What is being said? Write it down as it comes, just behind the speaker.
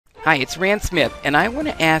Hi, it's Rand Smith, and I want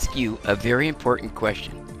to ask you a very important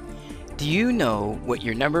question. Do you know what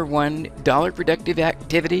your number one dollar productive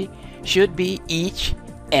activity should be each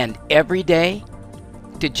and every day?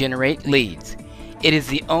 To generate leads. It is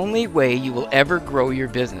the only way you will ever grow your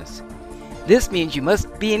business. This means you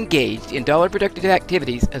must be engaged in dollar productive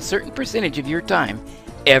activities a certain percentage of your time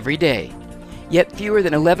every day. Yet fewer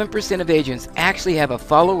than 11% of agents actually have a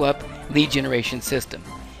follow-up lead generation system,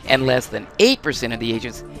 and less than 8% of the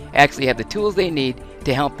agents actually have the tools they need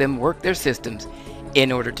to help them work their systems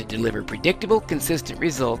in order to deliver predictable, consistent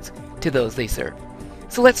results to those they serve.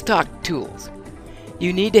 So let's talk tools.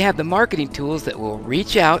 You need to have the marketing tools that will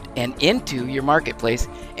reach out and into your marketplace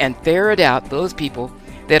and ferret out those people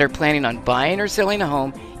that are planning on buying or selling a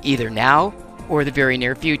home either now or the very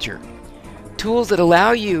near future. Tools that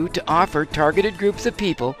allow you to offer targeted groups of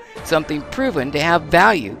people something proven to have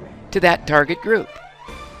value to that target group.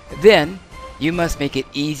 Then, you must make it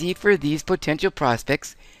easy for these potential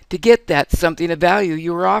prospects to get that something of value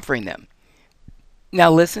you are offering them.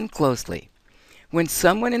 Now listen closely. When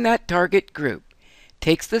someone in that target group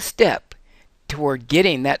takes the step toward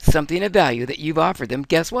getting that something of value that you've offered them,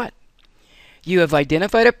 guess what? You have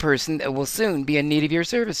identified a person that will soon be in need of your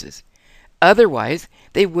services. Otherwise,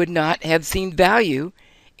 they would not have seen value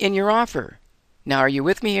in your offer. Now, are you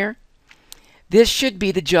with me here? This should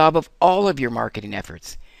be the job of all of your marketing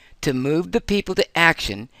efforts, to move the people to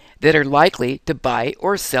action that are likely to buy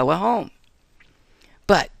or sell a home.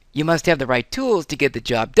 But you must have the right tools to get the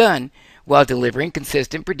job done while delivering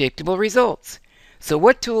consistent, predictable results. So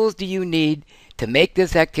what tools do you need to make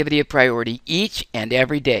this activity a priority each and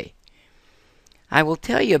every day? I will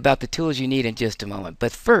tell you about the tools you need in just a moment,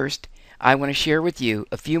 but first, I want to share with you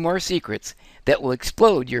a few more secrets that will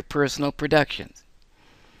explode your personal productions.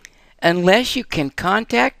 Unless you can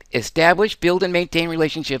contact, establish, build, and maintain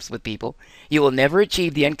relationships with people, you will never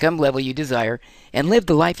achieve the income level you desire and live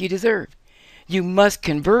the life you deserve. You must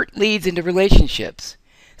convert leads into relationships.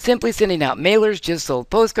 Simply sending out mailers, just sold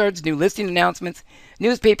postcards, new listing announcements,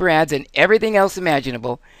 newspaper ads, and everything else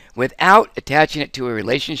imaginable without attaching it to a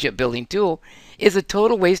relationship building tool is a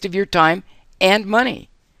total waste of your time and money.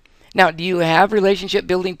 Now, do you have relationship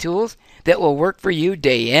building tools that will work for you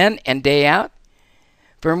day in and day out?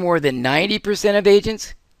 For more than 90% of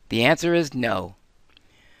agents, the answer is no.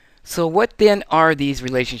 So what then are these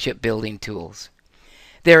relationship building tools?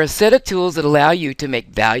 They're a set of tools that allow you to make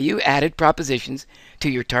value-added propositions to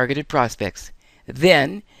your targeted prospects.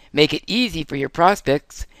 Then, make it easy for your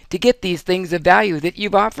prospects to get these things of value that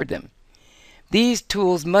you've offered them. These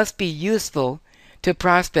tools must be useful to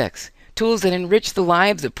prospects, tools that enrich the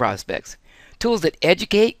lives of prospects, tools that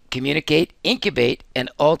educate, communicate, incubate,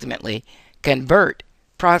 and ultimately convert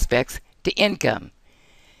prospects to income.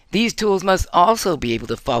 These tools must also be able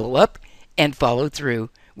to follow up and follow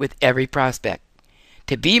through with every prospect.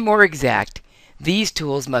 To be more exact, these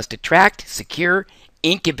tools must attract, secure,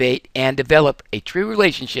 incubate, and develop a true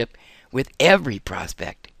relationship with every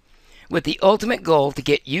prospect, with the ultimate goal to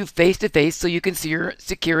get you face-to-face so you can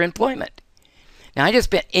secure employment. Now, I just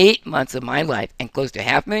spent 8 months of my life and close to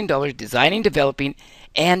 $500,000 designing, developing,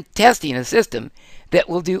 and testing a system that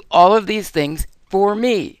will do all of these things for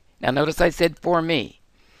me. Now, notice I said for me.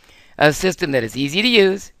 A system that is easy to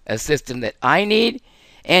use, a system that I need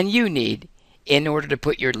and you need in order to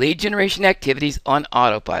put your lead generation activities on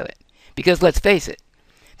autopilot. Because let's face it,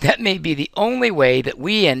 that may be the only way that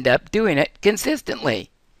we end up doing it consistently.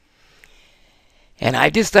 And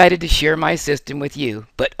I've decided to share my system with you,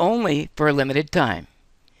 but only for a limited time.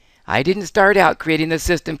 I didn't start out creating the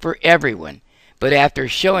system for everyone, but after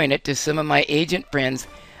showing it to some of my agent friends,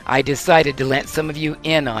 I decided to let some of you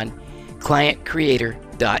in on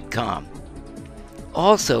clientcreator.com.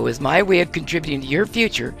 Also, as my way of contributing to your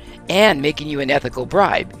future and making you an ethical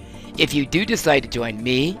bribe, if you do decide to join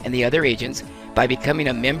me and the other agents by becoming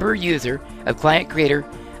a member user of Client Creator,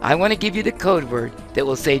 I want to give you the code word that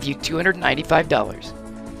will save you $295.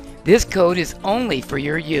 This code is only for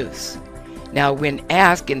your use. Now, when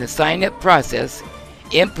asked in the sign-up process,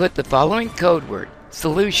 input the following code word,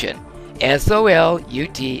 SOLUTION,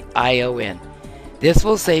 SOLUTION. This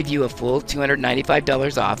will save you a full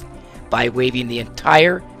 $295 off by waiving the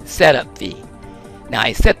entire setup fee. Now,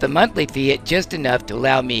 I set the monthly fee at just enough to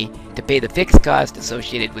allow me to pay the fixed cost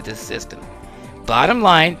associated with this system. Bottom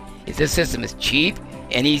line is this system is cheap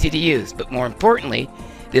and easy to use, but more importantly,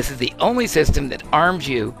 this is the only system that arms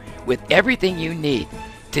you with everything you need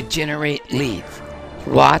to generate leads.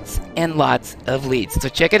 Lots and lots of leads. So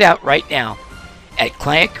check it out right now at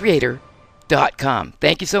clientcreator.com.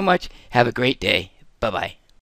 Thank you so much. Have a great day. Bye-bye.